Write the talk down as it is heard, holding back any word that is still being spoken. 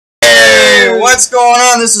what's going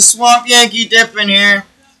on? This is Swamp Yankee dipping here.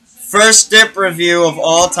 First dip review of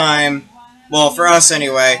all time. Well, for us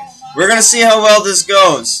anyway. We're going to see how well this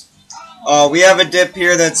goes. We have a dip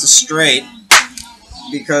here that's a straight.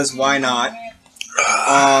 Because why not?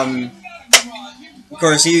 Of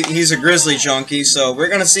course, he's a Grizzly junkie, so we're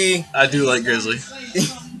going to see... I do like Grizzly.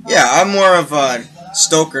 Yeah, I'm more of a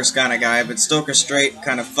Stoker's kind of guy, but Stoker Straight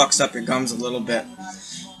kind of fucks up your gums a little bit.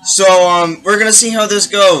 So, we're gonna see how this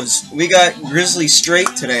goes. We got Grizzly Straight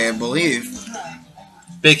today, I believe.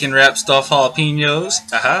 Bacon wrapped stuffed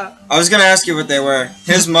jalapenos. Aha. I was gonna ask you what they were.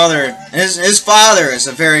 His mother, his father is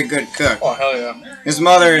a very good cook. Oh, hell yeah. His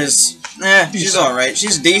mother is, she's alright.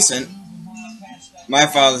 She's decent. My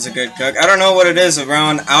father's a good cook. I don't know what it is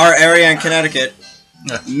around our area in Connecticut.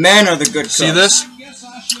 Yeah. Men are the good cooks. See this?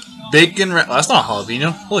 Bacon wrap. Oh, that's not a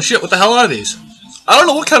jalapeno. Holy shit, what the hell are these? I don't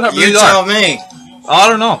know what kind of peppers You these tell are. me. I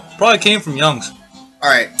don't know. Probably came from Young's.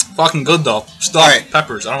 Alright. Fucking good though. Stuffed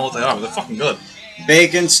peppers. I don't know what they are, but they're fucking good.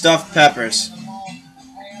 Bacon stuffed peppers.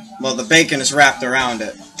 Well, the bacon is wrapped around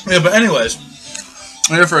it. Yeah, but anyways,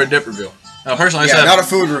 I'm here for a dip review. Now, personally, I said not a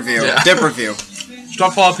food review. Yeah. Dip review.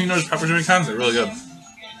 Stuffed jalapenos, peppers, any kinds. They're really good.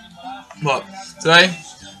 But today,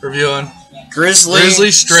 reviewing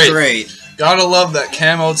Grizzly Straight. Gotta love that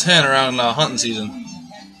camo tin around hunting season.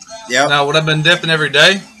 Yep. Now, what I've been dipping every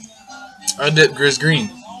day, I dip Grizz Green.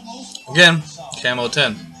 Again, camo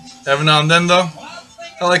tin. Every now and then, though,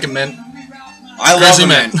 I like a mint. I love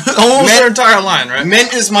mint. Almost their entire line, right?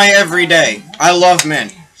 Mint is my everyday. I love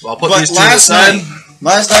mint. Well, I'll put these two to the side.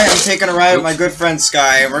 Last night I'm taking a ride with my good friend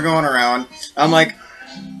Sky, and we're going around. I'm like,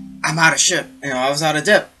 I'm out of shit. You know, I was out of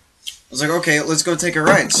dip. I was like, okay, let's go take a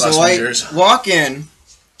ride. So I walk in,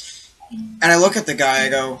 and I look at the guy. I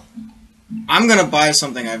go, I'm gonna buy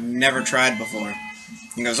something I've never tried before.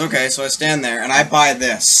 He goes, okay. So I stand there, and I buy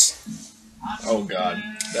this. Oh God,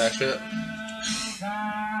 that shit.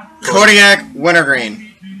 Kodiak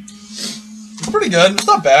Wintergreen. It's pretty good. It's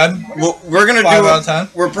not bad. Well, we're gonna 5 out of 10.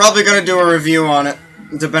 We're probably gonna do a review on it,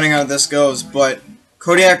 depending on how this goes. But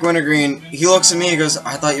Kodiak Wintergreen, he looks at me. He goes,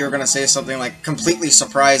 "I thought you were gonna say something like completely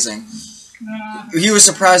surprising." He was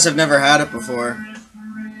surprised I've never had it before.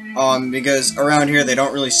 Because around here they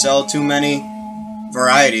don't really sell too many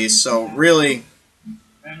varieties. So really,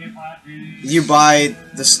 you buy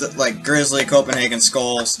the like Grizzly, Copenhagen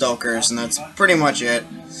Skull, Stokers, and that's pretty much it.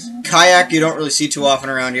 Kayak you don't really see too often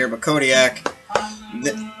around here, but Kodiak,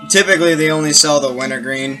 typically they only sell the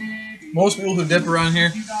wintergreen. Most people who dip around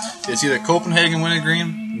here, it's either Copenhagen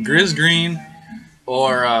Wintergreen, Grizz Green,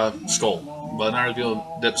 or Skull. But not really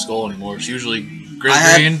people dip Skull anymore. It's usually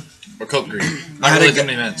Grizz Green or Cope Green. Not really too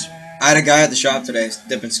many mints. I had a guy at the shop today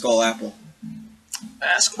dipping Skull Apple.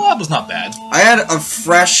 Skull Apple's not bad. I had a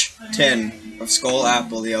fresh tin of Skull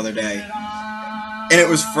Apple the other day, and it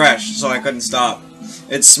was fresh, so I couldn't stop.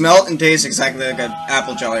 It smelled and tastes exactly like an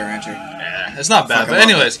apple Jolly Rancher. Yeah, it's not bad. But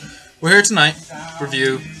anyways, we're here tonight to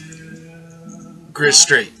review Grizz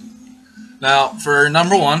Straight. Now, for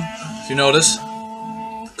number one, if you notice,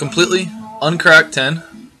 completely uncracked tin.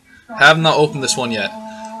 Have not opened this one yet.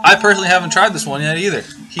 I personally haven't tried this one yet either.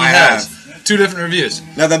 He has. 2 different reviews.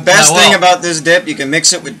 Now, the best thing about this dip, you can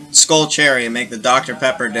mix it with Skull Cherry and make the Dr.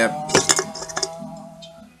 Pepper dip.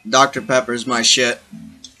 Dr. Pepper's my shit.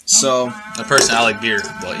 So, personally, I like beer,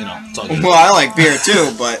 but you know, it's all good. Well, I like beer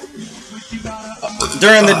too, but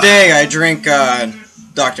during the day I drink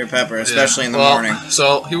Dr. Pepper, especially in the morning.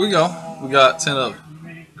 So here we go. We got 10 of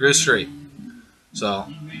Grizz Straight. So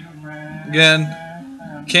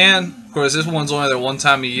again, can of course this one's only there one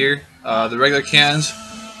time a year. The regular cans,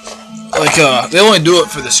 like they only do it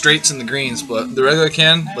for the straights and the greens, but the regular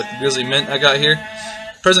can, like the Grizzly Mint I got here,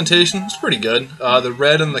 presentation is pretty good. The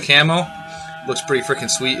red and the camo looks pretty freaking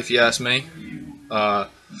sweet, if you ask me. But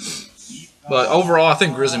overall, I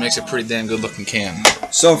think Grizzly makes a pretty damn good looking can.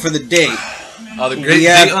 So for the date, the great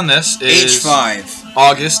date on this is H5.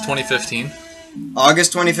 August 2015.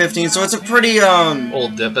 August 2015. So it's a pretty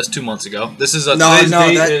old dip. That's 2 months ago. This is today's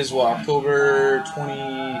date is what, October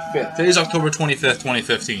 25th. Today's October 25th,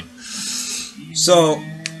 2015. So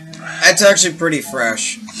that's actually pretty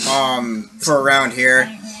fresh. For around here,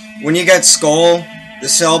 when you get Skull, the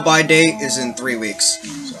sell-by date is in 3 weeks.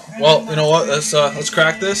 So. Well, you know what? Let's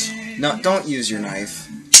crack this. No, don't use your knife.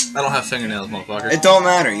 I don't have fingernails, motherfucker. It don't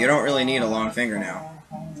matter. You don't really need a long fingernail.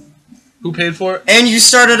 Who paid for it? And you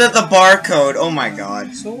started at the barcode. Oh my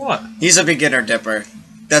god. So what? He's a beginner dipper.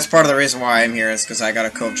 That's part of the reason why I'm here, is because I gotta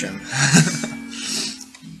coach him.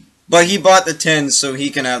 But he bought the tins so he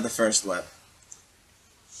can have the first lip.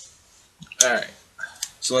 Alright.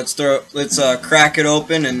 So let's crack it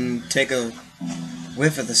open and take a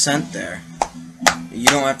whiff of the scent there. You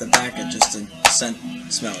don't have to pack it just to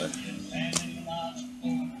smell it.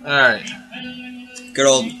 Alright. Good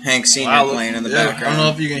old Hank Sr. playing in the background. I don't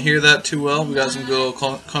know if you can hear that too well. We got some good old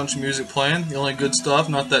country music playing. The only good stuff,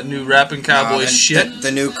 not that new rapping cowboy shit.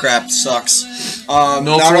 The new crap sucks.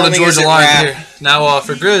 No Florida Georgia line here. Now,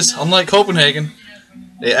 for Grizz, unlike Copenhagen,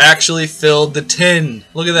 they actually filled the tin.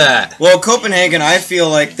 Look at that. Well, Copenhagen, I feel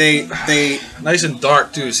like they nice and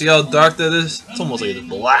dark too. See how dark that is? It's almost like it's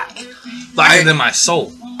black, blacker than my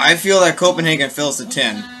soul. I feel that Copenhagen fills the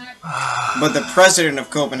tin, but the president of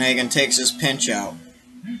Copenhagen takes his pinch out.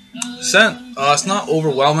 Scent. It's not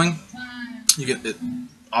overwhelming. It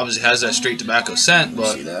obviously has that straight tobacco scent,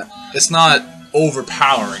 but it's not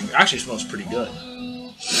overpowering. It actually smells pretty good.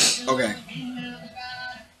 Okay.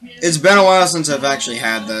 It's been a while since I've actually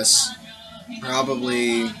had this.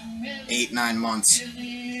 Probably 8-9 months.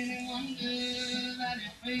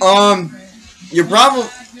 You're probably...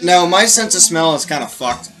 Now, my sense of smell is kind of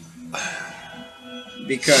fucked.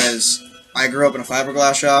 Because I grew up in a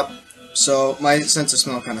fiberglass shop. So, my sense of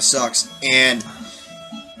smell kind of sucks. And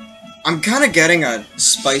I'm kind of getting a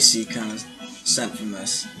spicy kind of scent from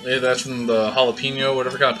this. Maybe that's from the jalapeno,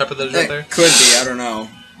 whatever kind of pepper that is out there? Could be, I don't know.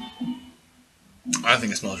 I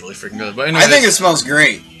think it smells really freaking good. But anyway, I think it smells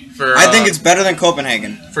great. I think it's better than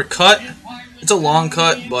Copenhagen. For cut, it's a long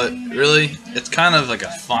cut, but really, it's kind of like a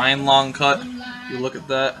fine long cut. If you look at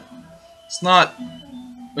that. It's not...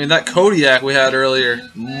 I mean, that Kodiak we had earlier,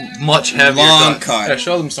 much heavier long cut. Yeah,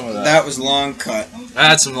 show them some of that. That was long cut.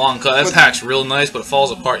 That's some long cut. That pack's real nice, but it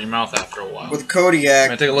falls apart in your mouth after a while. With Kodiak...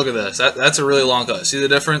 Man, take a look at this. That's a really long cut. See the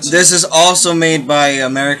difference? This is also made by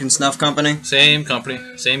American Snuff Company. Same company,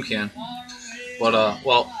 same can. But,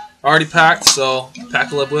 well, already packed, so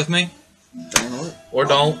pack a lip with me. Or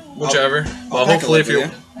don't, whichever. Well, hopefully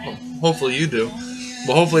hopefully you do.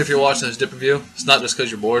 But hopefully if you're watching this dip review, it's not just because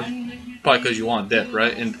you're bored. Probably because you want dip,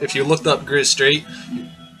 right? And if you looked up Grizzly Straight, you're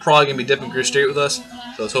probably going to be dipping Grizzly Straight with us.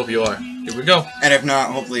 So let's hope you are. Here we go. And if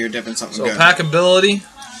not, hopefully you're dipping something good. So packability.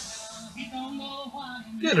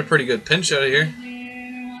 Getting a pretty good pinch out of here.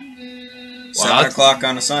 7 o'clock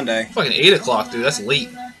on a Sunday. Fucking 8 o'clock, dude. That's late.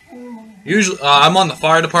 Usually, I'm on the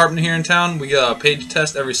fire department here in town. We page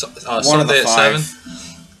test every Sunday at 7.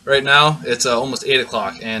 Right now, it's almost 8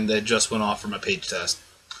 o'clock, and they just went off for my page test.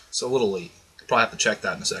 It's a little late. Probably have to check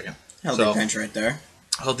that in a second. Healthy pinch right there.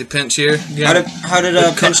 Healthy pinch here. Again, how did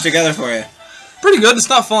it pinch together for you? Pretty good. It's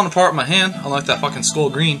not falling apart in my hand, unlike that fucking Skull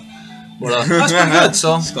Green. But that's pretty good,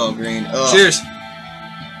 so. Skull Green. Ugh. Cheers.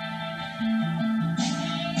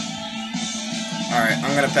 Alright,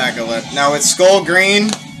 I'm going to pack a lip. Now, with Skull Green,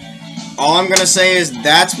 all I'm going to say is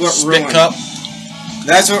that's what ruined... Spit cup.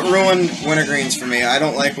 That's what ruined wintergreens for me. I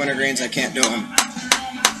don't like wintergreens. I can't do them.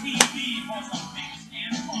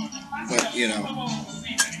 But, you know.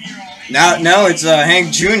 Now it's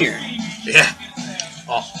Hank Jr. Yeah.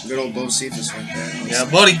 Oh. Good old Bo Cephas right there. Yeah,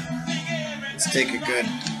 buddy. Let's take it good.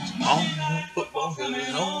 Oh, football going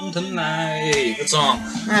on tonight. Good song.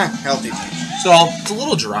 Healthy. So, it's a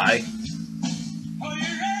little dry.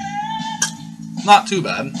 Not too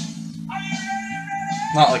bad.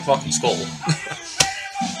 Not like fucking Skull.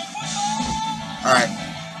 Alright.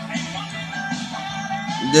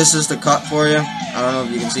 This is the cut for you. I don't know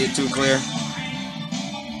if you can see it too clear.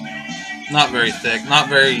 Not very thick, not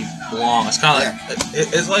very long. It's kind of like,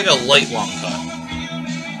 it's like a light long cut.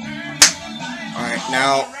 Alright,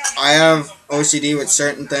 now, I have OCD with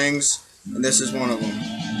certain things, and this is one of them.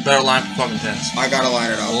 Better line for fucking tins. I gotta line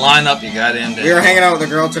it up. Line up, you goddamn damn. We were hanging out with a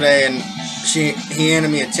girl today, and he handed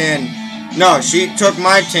me a tin. No, she took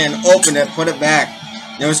my tin, opened it, put it back.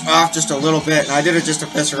 And it was off just a little bit, and I did it just to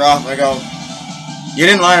piss her off. I go, you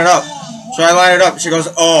didn't line it up. So I line it up. She goes,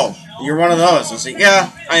 oh, you're one of those. I say, yeah,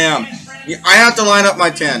 I am. I have to line up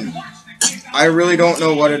my tin. I really don't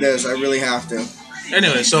know what it is. I really have to.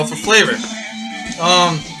 Anyway, so for flavor,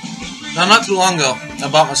 now not too long ago, I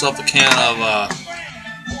bought myself a can of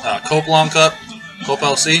Cope Long Cup, Cope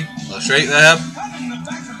LC, the straight they have.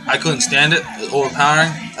 I couldn't stand it. It was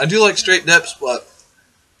overpowering. I do like straight dips, but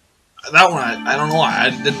that one, I don't know why. I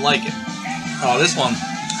didn't like it. Oh, this one.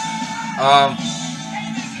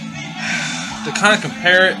 To kind of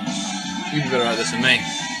compare it, you'd be better at this than me.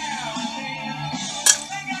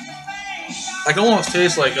 I can almost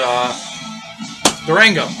taste like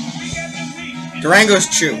Durango. Durango's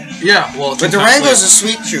chew. Yeah, well, but Durango's a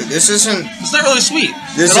sweet chew. This isn't. It's not really sweet.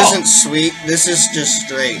 This isn't sweet. This is just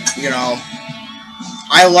straight. You know,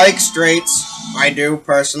 I like straights. I do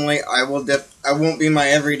personally. I will dip. I won't be my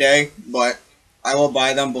everyday, but I will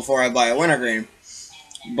buy them before I buy a wintergreen.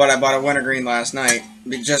 But I bought a wintergreen last night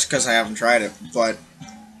just because I haven't tried it. But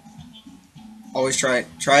always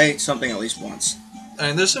try something at least once.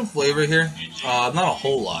 And there's some flavor here. Not a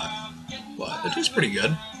whole lot, but it tastes pretty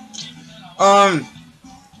good.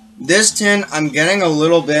 This tin, I'm getting a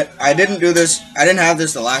little bit. I didn't have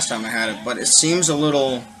this the last time I had it, but it seems a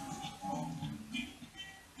little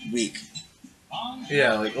weak.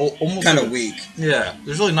 Yeah, like almost kind of weak. Yeah,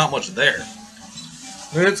 there's really not much there.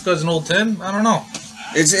 Maybe it's because an old tin. I don't know.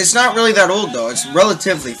 It's not really that old though. It's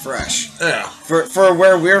relatively fresh. Yeah. For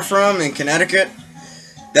where we're from in Connecticut,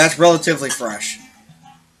 that's relatively fresh.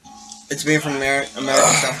 It's made from American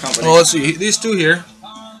Stuff Company. Well, let's see. These two here.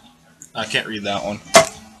 I can't read that one.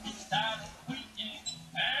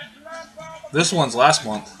 This one's last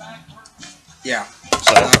month. Yeah.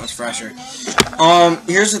 So that was fresher.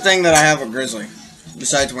 Here's the thing that I have with Grizzly.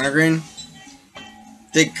 Besides wintergreen,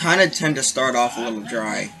 they kind of tend to start off a little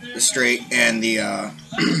dry. The straight and the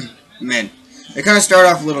mint. They kind of start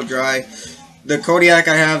off a little dry. The Kodiak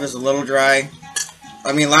I have is a little dry.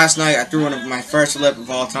 I mean, last night I threw one of my first lip of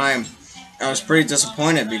all time. I was pretty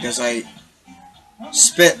disappointed because I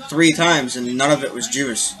spit 3 times and none of it was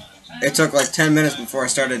juice. It took like 10 minutes before I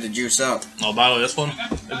started to juice up. Oh, by the way, this one,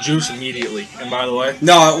 juice immediately. And by the way,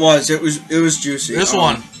 no, it was juicy. This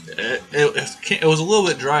one, it was a little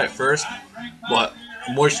bit dry at first, but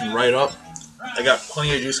moistened right up. I got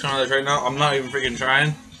plenty of juice coming out of this right now. I'm not even freaking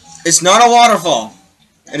trying. It's not a waterfall.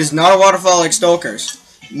 It is not a waterfall like Stoker's,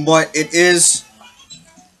 but it is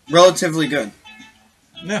relatively good.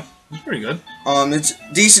 Yeah, it's pretty good. It's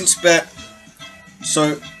decent spit,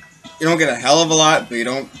 so you don't get a hell of a lot, but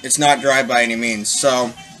it's not dry by any means.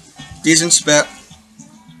 So, decent spit.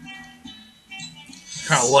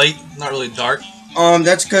 Kind of light, not really dark.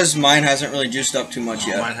 That's because mine hasn't really juiced up too much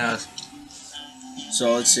yet. Mine has.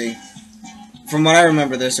 So, let's see. From what I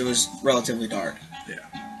remember it was relatively dark. Yeah.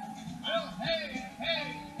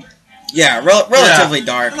 Yeah, relatively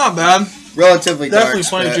dark. Not bad. Relatively dark. Definitely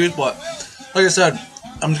plenty of juice, but like I said,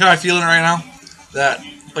 I'm kind of feeling it right now that,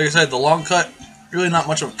 like I said, the long cut, really not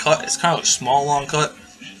much of a cut. It's kind of a small long cut.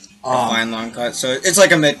 A fine long cut. So it's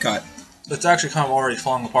like a mid cut. It's actually kind of already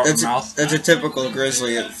falling apart in your mouth. It's a typical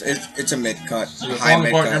Grizzly. It's a mid cut. Is it falling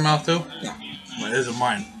apart in your mouth too? Yeah. Well, it is in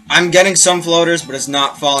mine. I'm getting some floaters, but it's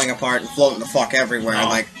not falling apart and floating the fuck everywhere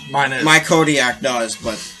like mine is. My Kodiak does,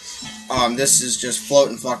 but this is just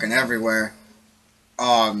floating fucking everywhere.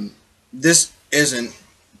 This isn't.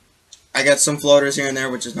 I got some floaters here and there,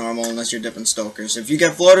 which is normal unless you're dipping Stokers. If you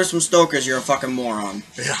get floaters from Stokers, you're a fucking moron.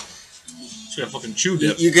 Yeah. You got fucking chew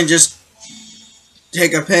dip. You can just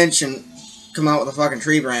take a pinch and come out with a fucking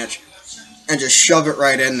tree branch and just shove it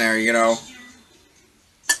right in there, you know.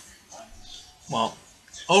 Well,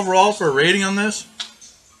 overall for a rating on this,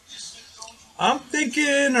 I'm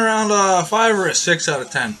thinking around a 5 or a 6 out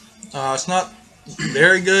of 10. It's not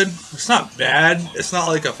very good. It's not bad. It's not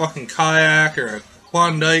like a fucking kayak or a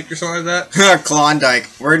Klondike or something like that. Klondike.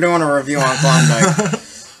 We're doing a review on Klondike.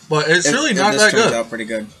 But it's really not that good. Turns out pretty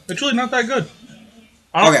good. It's really not that good.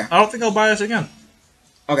 I don't think I'll buy this again.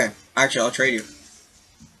 Okay. Actually, I'll trade you.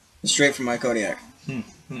 Straight from my Kodiak.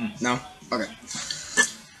 No? Okay.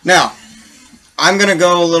 Now, I'm going to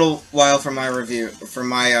go a little while for my review, for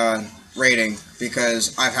my rating,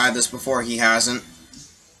 because I've had this before, he hasn't.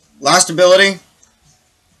 Last ability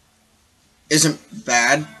isn't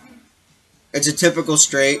bad. It's a typical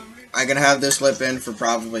straight. I'm going to have this lip in for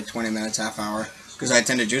probably 20 minutes, half hour, because I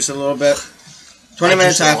tend to juice it a little bit. 20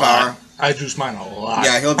 minutes, half hour. I juice mine a lot.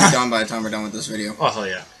 Yeah, he'll be done by the time we're done with this video. Oh, hell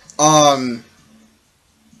yeah.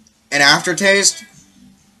 An aftertaste,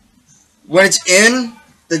 when it's in,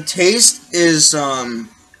 the taste is,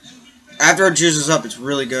 after it juices up, it's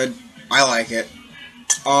really good. I like it.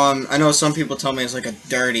 I know some people tell me it's like a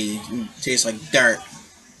dirty, it tastes like dirt.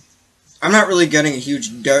 I'm not really getting a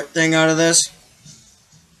huge dirt thing out of this.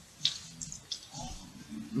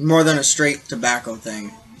 More than a straight tobacco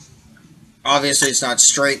thing. Obviously, it's not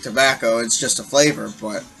straight tobacco, it's just a flavor,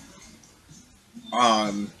 but,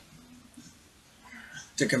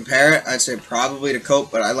 to compare it, I'd say probably to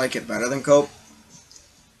Cope, but I like it better than Cope.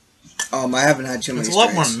 I haven't had too many It's a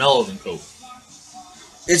lot more mellow than Cope.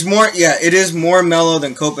 It's more, yeah, it is more mellow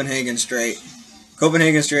than Copenhagen Straight.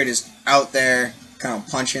 Copenhagen Straight is out there, kind of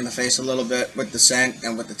punch you in the face a little bit with the scent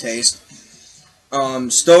and with the taste.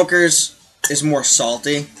 Stoker's is more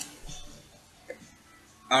salty.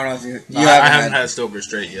 I don't know if you I haven't had Stoker's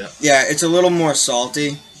Straight yet. Yeah, it's a little more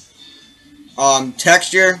salty.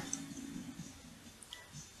 Texture.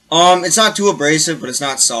 It's not too abrasive, but it's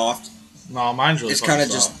not soft. No, mine's really It's kind of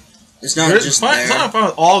just. It's not just there. It's not fun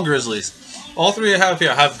with all Grizzlies. All three I have here.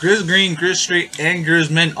 I have Grizz Green, Grizz Straight, and Grizz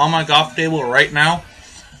Mint on my golf table right now.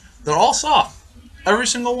 They're all soft. Every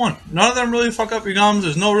single one. None of them really fuck up your gums.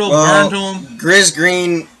 There's no real burn to them. Grizz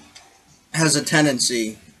Green has a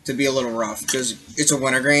tendency to be a little rough because it's a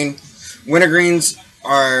wintergreen. Wintergreens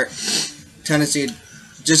are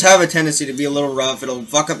have a tendency to be a little rough. It'll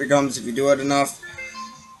fuck up your gums if you do it enough.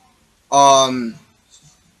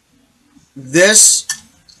 This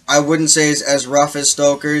I wouldn't say is as rough as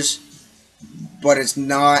Stoker's, but it's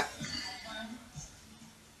not.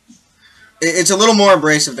 It's a little more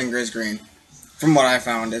abrasive than Grizz Green, from what I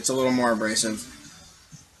found. It's a little more abrasive.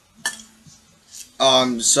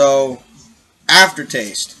 So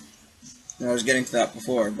aftertaste. I was getting to that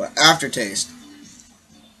before, but aftertaste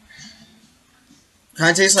kind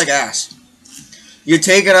of tastes like ass. You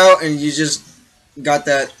take it out and you just got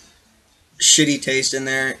that shitty taste in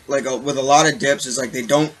there. Like with a lot of dips, it's like they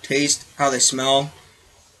don't taste how they smell.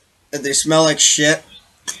 If they smell like shit,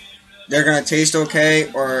 they're gonna taste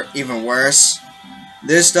okay or even worse.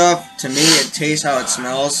 This stuff, to me, it tastes how it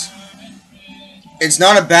smells. It's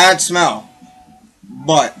not a bad smell,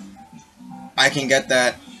 but I can get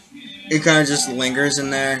that. It kind of just lingers in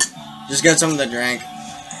there. Just get something to drink.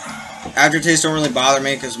 Aftertaste don't really bother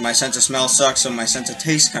me because my sense of smell sucks, so my sense of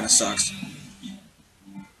taste kind of sucks.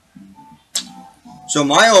 So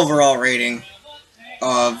my overall rating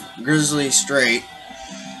of Grizzly Straight,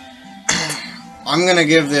 I'm going to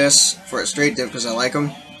give this, for a straight dip because I like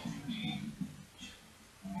them,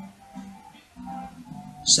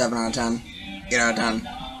 7 out of 10, 8 out of 10.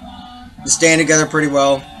 They stand together pretty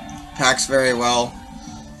well, packs very well.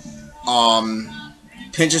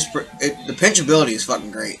 The pinchability is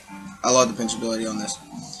fucking great. I love the pinchability on this.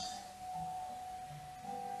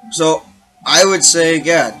 So I would say,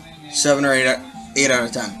 yeah, 7 or 8 out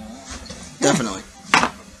of 10. Definitely. I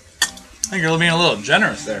think you're being a little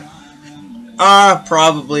generous there.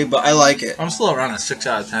 Probably, but I like it. I'm still around a 6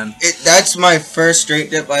 out of 10. That's my first straight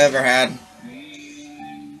dip I ever had.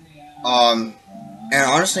 And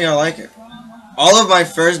honestly, I like it. All of my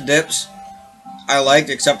first dips I liked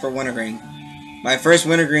except for wintergreen. My first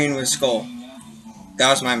wintergreen was Skull. That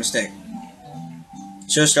was my mistake.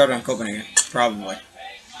 Should have started on Copenhagen, probably.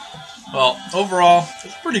 Well, overall,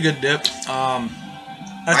 it's a pretty good dip.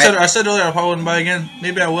 I said earlier I probably wouldn't buy it again.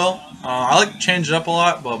 Maybe I will. I like to change it up a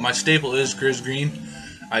lot, but my staple is Grizz Green.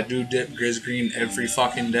 I do dip Grizz Green every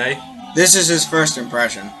fucking day. This is his first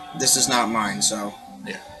impression. This is not mine, so.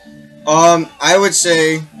 Yeah. I would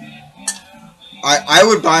say I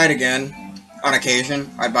would buy it again on occasion.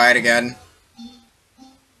 I'd buy it again.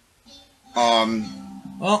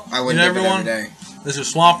 Well, I wouldn't dip it every day. This is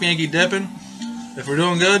Swamp Yankee dipping. If we're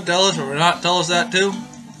doing good, tell us. If we're not, tell us that too.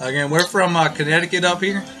 Again, we're from Connecticut up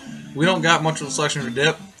here. We don't got much of a selection for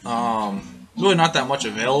dip. Really not that much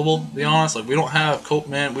available, to be honest. Like, we don't have Cope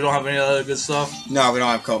Mint. We don't have any other good stuff. No, we don't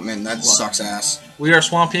have Cope Mint. That sucks ass. We are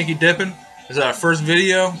Swamp Yankee dipping. This is our first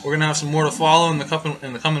video. We're going to have some more to follow in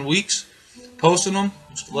the coming weeks. Posting them.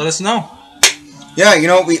 Just let us know. Yeah, you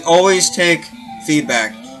know, we always take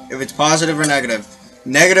feedback. If it's positive or negative.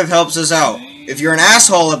 Negative helps us out. If you're an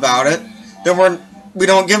asshole about it, then we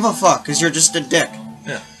don't give a fuck because you're just a dick.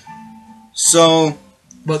 Yeah. So.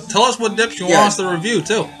 But tell us what dips you want us to review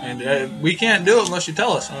too, and we can't do it unless you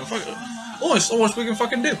tell us. I mean, fuck it. Only so much we can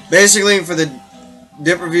fucking do. Basically, for the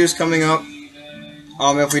dip reviews coming up,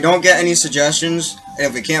 if we don't get any suggestions, and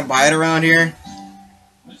if we can't buy it around here,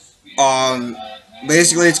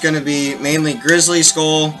 basically it's going to be mainly Grizzly,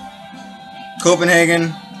 Skull,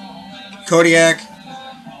 Copenhagen, Kodiak,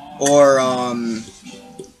 or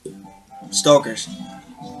Stoker's.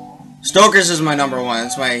 Stoker's is my number one.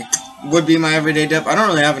 It's would be my everyday dip. I don't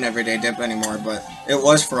really have an everyday dip anymore, but it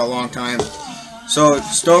was for a long time. So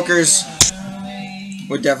Stoker's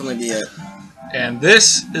would definitely be it. And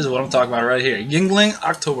this is what I'm talking about right here. Yingling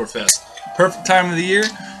Oktoberfest. Perfect time of the year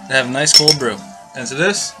to have a nice cold brew. And to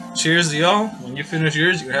this, cheers to y'all. When you finish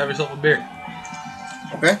yours, you can have yourself a beer.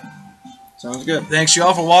 Okay. Sounds good. Thanks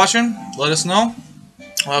y'all for watching. Let us know.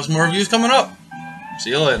 We'll have some more reviews coming up. See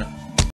you later.